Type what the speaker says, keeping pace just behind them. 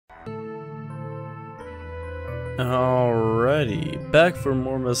Alrighty, back for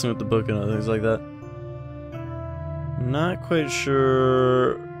more messing with the book and other things like that. Not quite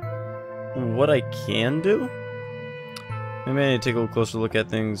sure what I can do. Maybe I need to take a little closer look at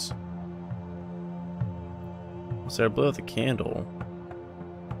things. So I blew out the candle.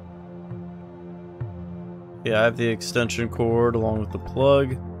 Yeah, I have the extension cord along with the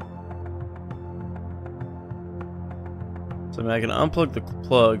plug. So I mean, I can unplug the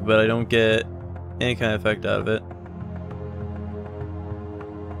plug, but I don't get any kind of effect out of it.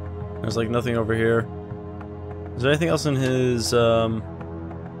 There's like nothing over here. Is there anything else in his, My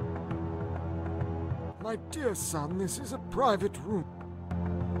dear son, this is a private room.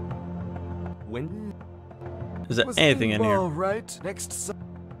 When is there anything in here? All right, next.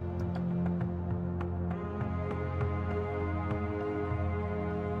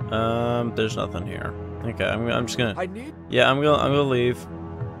 There's nothing here. Okay, I'm just gonna. I need. Yeah, I'm gonna leave.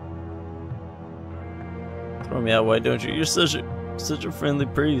 Throw me out, why don't you? You're such a friendly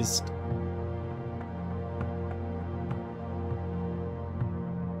priest.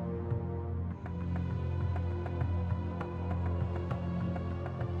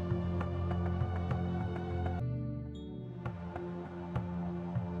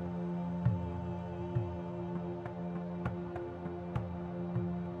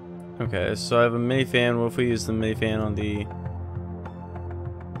 Okay, so I have a mini fan. What if we use the mini fan on the...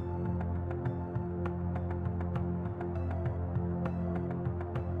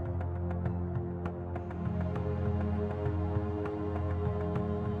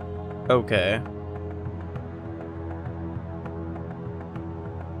 Okay.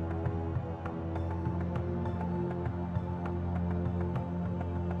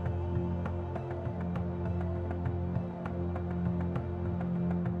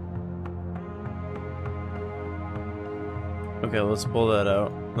 Okay, let's pull that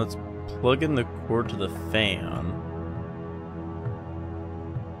out. Let's plug in the cord to the fan.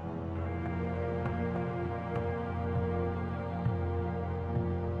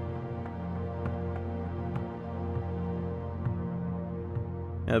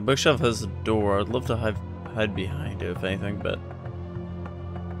 Yeah, the bookshelf has a door. I'd love to hide behind it, if anything, but...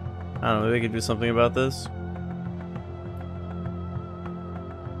 I don't know, maybe we could do something about this?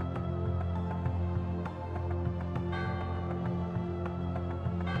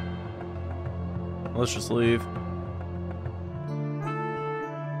 Let's just leave.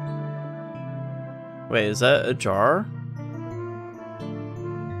 Wait, is that ajar?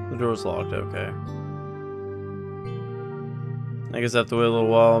 The door's locked, okay. I guess I have to wait a little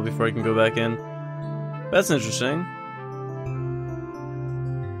while before I can go back in. That's interesting.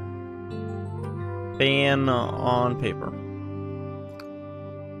 Ban on paper.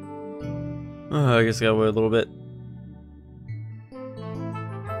 I guess I gotta wait a little bit.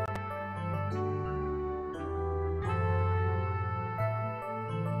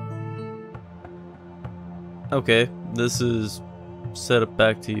 Okay, this is set up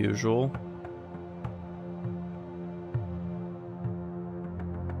back to usual.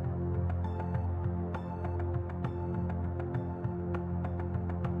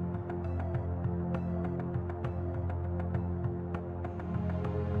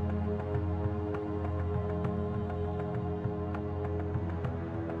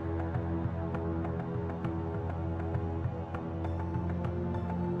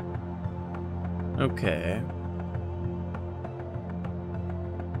 Okay.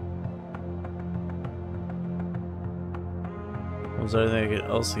 Was there anything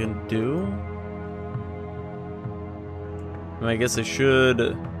else I can do? I mean, I guess I should...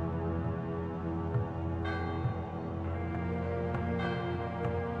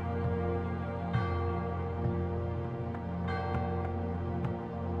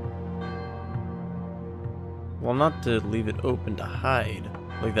 Well, not to leave it open to hide.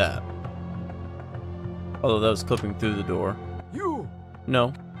 Like that. Although that was clipping through the door. You!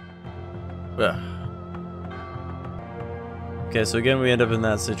 No. Ugh. Okay, so again we end up in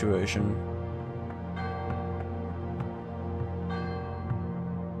that situation.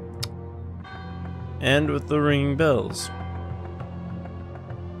 And with the ringing bells.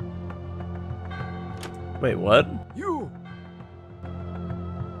 Wait, what? You!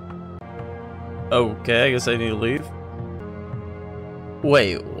 Okay, I guess I need to leave.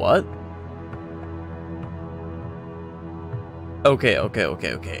 Wait, what? Okay.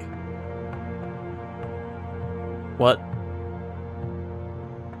 What?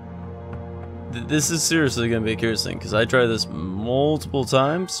 This is seriously gonna be a curious thing, because I tried this multiple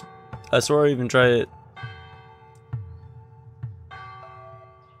times. I swear I even tried it.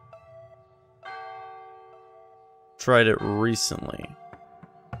 Tried it recently.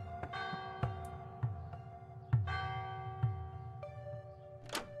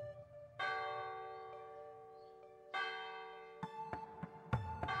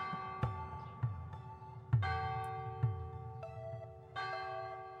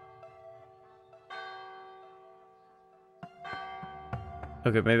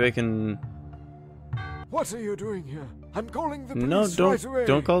 Okay, maybe I can... What are you doing here? I'm calling the No, police right away.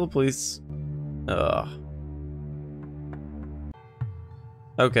 don't call the police. Ugh.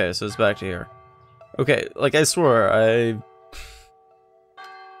 Okay, so it's back to here. Okay, like I swore,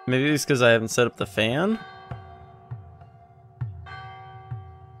 maybe it's because I haven't set up the fan?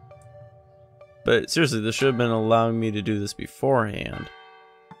 But seriously, this should have been allowing me to do this beforehand.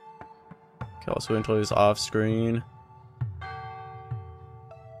 Okay, also wait until he's off screen.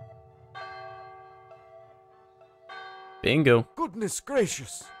 Bingo. Goodness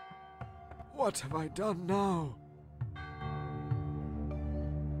gracious. What have I done now?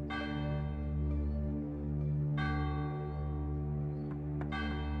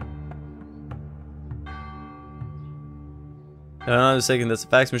 If I'm not mistaken, that's a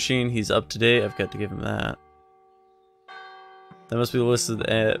fax machine. He's up to date. I've got to give him that. That must be listed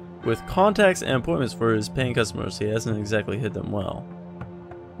with contacts and appointments for his paying customers. He hasn't exactly hid them well.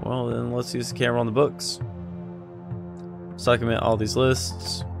 Well, then let's use the camera on the books. Let's document all these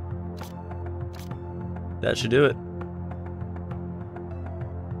lists. That should do it.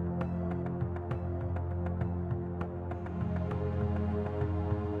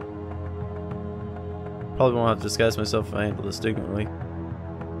 Probably won't have to disguise myself if I handle this dignantly.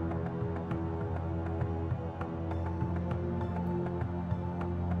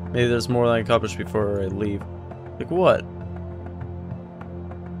 Maybe there's more than I accomplished before I leave. Like what?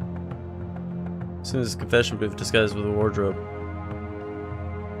 As soon as confession booth disguised with a wardrobe.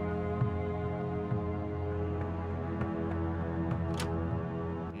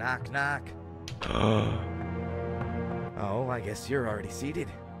 Knock, knock. Oh, I guess you're already seated.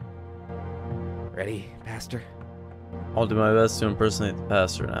 Ready, Pastor? I'll do my best to impersonate the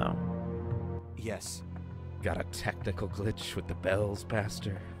pastor now. Yes. Got a technical glitch with the bells,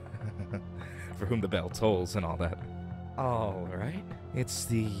 Pastor? For whom the bell tolls and all that. All right. It's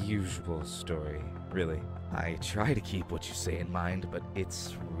the usual story, really. I try to keep what you say in mind, but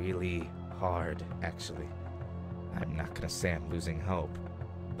it's really hard, actually. I'm not gonna say I'm losing hope,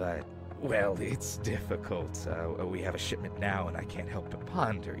 but, well, it's difficult. We have a shipment now, and I can't help but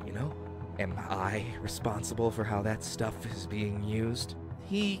ponder, you know? Am I responsible for how that stuff is being used?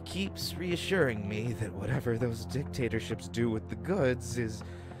 He keeps reassuring me that whatever those dictatorships do with the goods is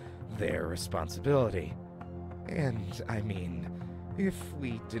their responsibility. And, I mean, if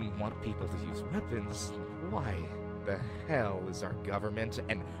we didn't want people to use weapons, why the hell is our government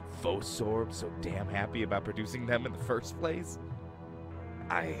and Fosorb so damn happy about producing them in the first place?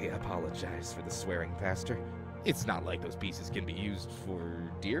 I apologize for the swearing, Pastor. It's not like those pieces can be used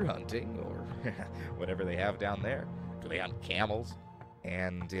for deer hunting or whatever they have down there. Do they hunt camels?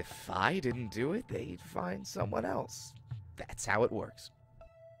 And if I didn't do it, they'd find someone else. That's how it works.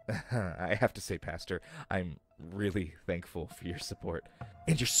 I have to say, Pastor, I'm really thankful for your support.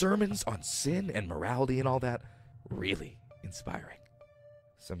 And your sermons on sin and morality and all that, really inspiring.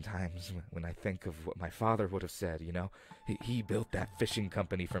 Sometimes when I think of what my father would have said, you know, he built that fishing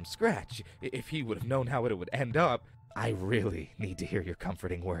company from scratch. If he would have known how it would end up, I really need to hear your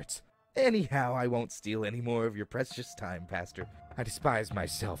comforting words. Anyhow, I won't steal any more of your precious time, Pastor. I despise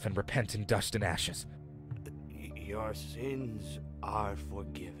myself and repent in dust and ashes. Your sins are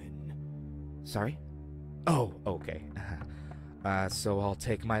forgiven. Sorry? Oh, okay. So I'll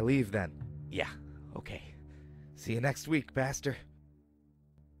take my leave then. Yeah, okay. See you next week, Pastor.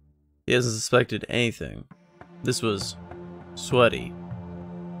 He hasn't suspected anything. This was sweaty.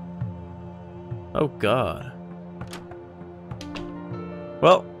 Oh god.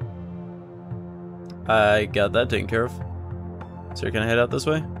 Well, I got that taken care of. So can I head out this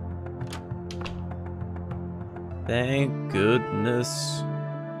way? Thank goodness.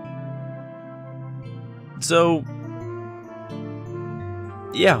 So,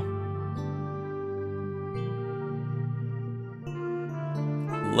 yeah.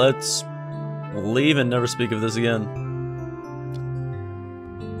 Let's leave and never speak of this again.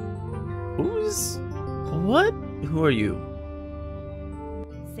 Who's... what? Who are you?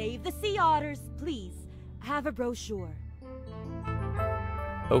 Save the sea otters, please. Have a brochure.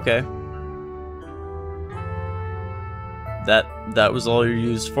 Okay. That was all you're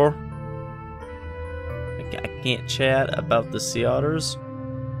used for? I can't chat about the sea otters?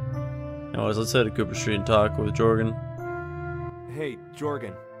 Anyways, let's head to Cooper Street and talk with Jorgen. Hey,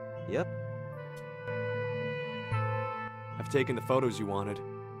 Jorgen. Yep. I've taken the photos you wanted.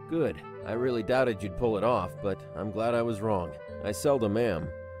 Good. I really doubted you'd pull it off, but I'm glad I was wrong. I seldom am.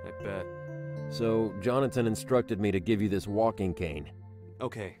 I bet. So, Jonathan instructed me to give you this walking cane.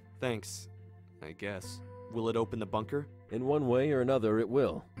 Okay, thanks. I guess. Will it open the bunker? In one way or another, it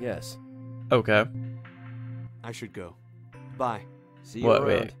will, yes. Okay. I should go. Bye. See you What?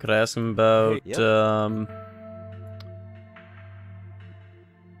 around. Wait, could I ask him about Yep.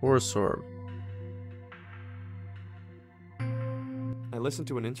 Horse Orb? I listened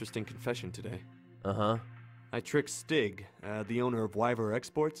to an interesting confession today. Uh-huh. I tricked Stig, the owner of Wyver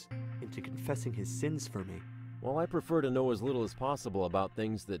Exports, into confessing his sins for me. Well, I prefer to know as little as possible about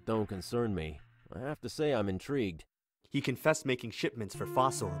things that don't concern me. I have to say I'm intrigued. He confessed making shipments for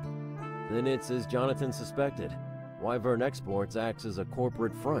Fossorb. Then it's as Jonathan suspected. Wyvern Exports acts as a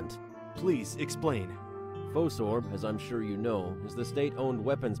corporate front. Please, explain. Fosorb, as I'm sure you know, is the state-owned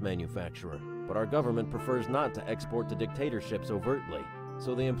weapons manufacturer, but our government prefers not to export to dictatorships overtly,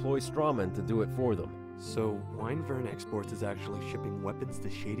 so they employ strawmen to do it for them. So, Wyvern Exports is actually shipping weapons to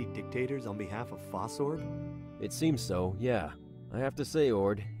shady dictators on behalf of Fossorb? It seems so, yeah. I have to say,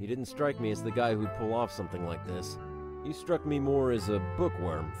 Ord, he didn't strike me as the guy who'd pull off something like this. He struck me more as a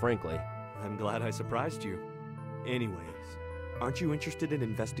bookworm, frankly. I'm glad I surprised you. Anyways, aren't you interested in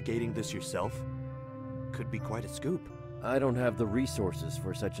investigating this yourself? Could be quite a scoop. I don't have the resources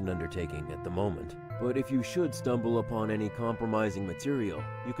for such an undertaking at the moment, but if you should stumble upon any compromising material,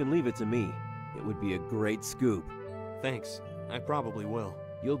 you can leave it to me. It would be a great scoop. Thanks. I probably will.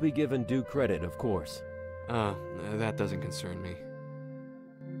 You'll be given due credit, of course. That doesn't concern me.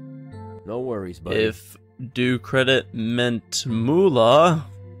 No worries, buddy. If due credit meant moolah,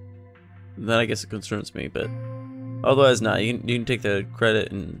 then I guess it concerns me, but otherwise not. You can take the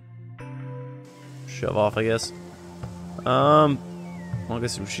credit and shove off, I guess. Well, I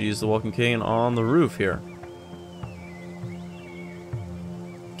guess we should use the Walking Cane on the roof here.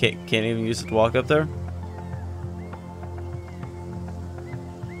 Can't even use it to walk up there?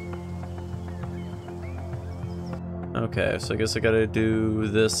 Okay, so I guess I gotta do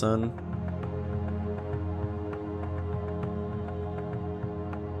this then.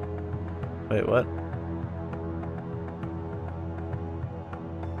 Wait, what?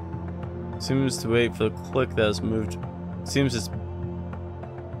 Seems to wait for the click that has moved. Seems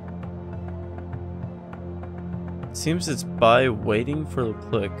it's by waiting for the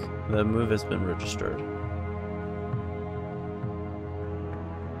click that move has been registered.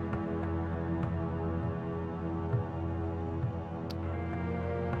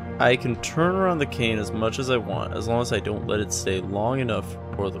 I can turn around the cane as much as I want, as long as I don't let it stay long enough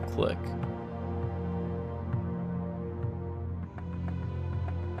for the click.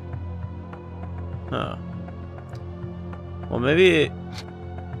 Huh. Well, maybe...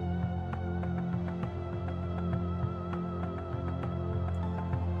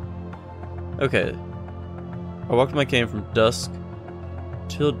 Okay. I walked my cane from dusk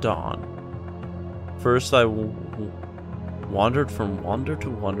till dawn. First I wandered from wonder to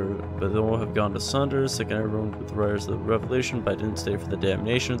wonder, but then will have gone to sunder. Second, I roamed with the writers of the Revelation, but I didn't stay for the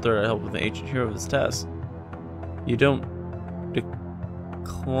damnation. Third, I helped with the ancient hero of his task. You don't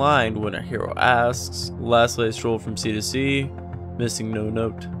decline when a hero asks. Lastly, I strolled from sea to sea, missing no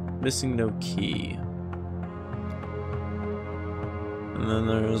note, missing no key. And then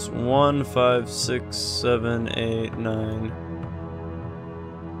there's 1, 5, 6, 7, 8, 9.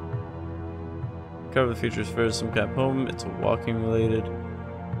 Cover the features for some kind of poem. It's walking related.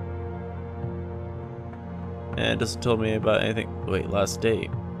 And it doesn't tell me about anything. Wait, last day.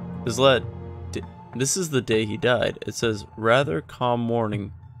 This is the day he died. It says rather calm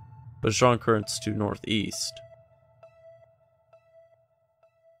morning, but strong currents to northeast.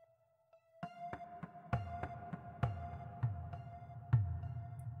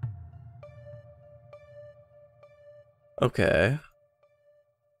 Okay.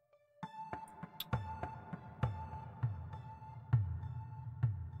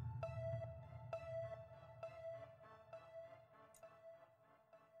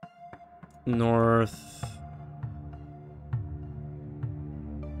 North.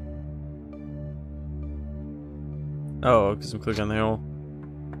 Oh, because I'm clicking on the hill.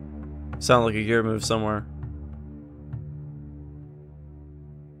 Sound like a gear move somewhere.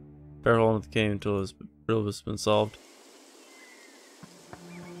 Better hold on to the cane until this riddle has been solved.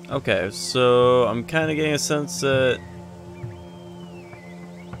 Okay, so I'm kind of getting a sense that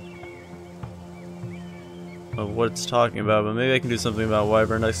of what it's talking about, but maybe I can do something about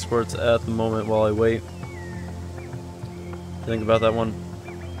Wyvern Exports at the moment while I wait. Think about that one.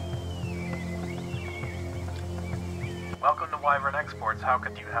 Welcome to Wyvern Exports. How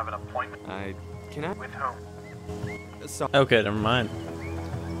could you have an appointment? Can I? With whom? So, Okay, never mind.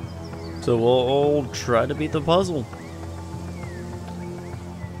 So we'll try to beat the puzzle.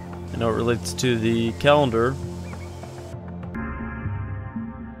 I know it relates to the calendar,